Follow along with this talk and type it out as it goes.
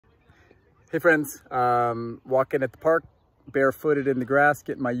Hey friends, walking at the park, barefooted in the grass,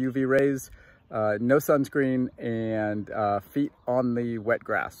 getting my UV rays, no sunscreen, and feet on the wet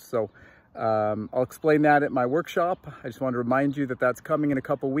grass. So I'll explain that at my workshop. I just wanted to remind you that that's coming in a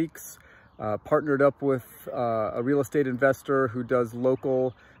couple weeks. Partnered up with a real estate investor who does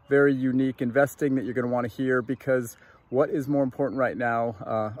local, very unique investing that you're going to want to hear, because what is more important right now,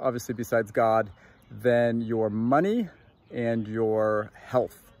 obviously besides God, than your money and your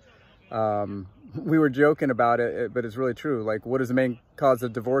health? We were joking about it, but it's really true. Like, what is the main cause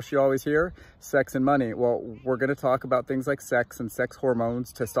of divorce you always hear? Sex and money. Well, we're going to talk about things like sex and sex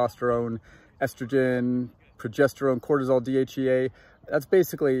hormones, testosterone, estrogen, progesterone, cortisol, DHEA. That's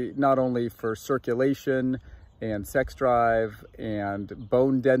basically not only for circulation and sex drive and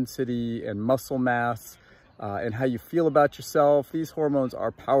bone density and muscle mass, and how you feel about yourself. These hormones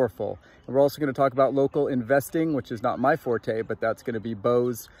are powerful. And we're also going to talk about local investing, which is not my forte, but that's going to be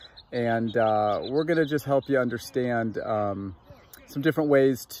Bo's. And we're going to just help you understand some different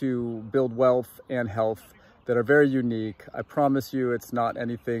ways to build wealth and health that are very unique. I promise you it's not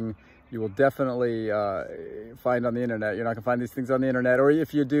anything you will definitely find on the internet. You're not going to find these things on the internet, or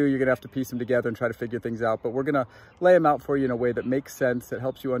if you do, you're going to have to piece them together and try to figure things out. But we're going to lay them out for you in a way that makes sense, that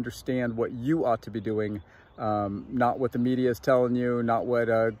helps you understand what you ought to be doing, not what the media is telling you, not what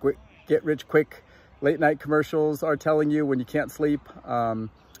get-rich-quick late-night commercials are telling you when you can't sleep.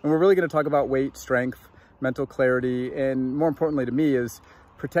 And we're really going to talk about weight, strength, mental clarity, and more importantly to me is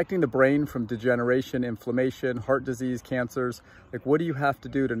protecting the brain from degeneration, inflammation, heart disease, cancers. Like, what do you have to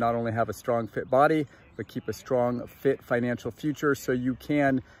do to not only have a strong, fit body, but keep a strong, fit financial future so you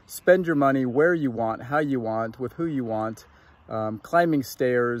can spend your money where you want, how you want, with who you want, climbing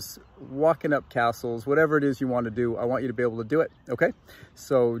stairs, walking up castles, whatever it is you want to do. I want you to be able to do it, okay?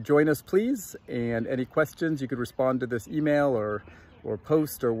 So join us, please, and any questions, you could respond to this email or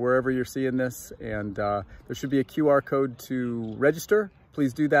post or wherever you're seeing this, and there should be a QR code to register.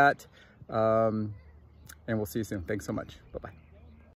 Please do that, and we'll see you soon. Thanks so much. Bye-bye.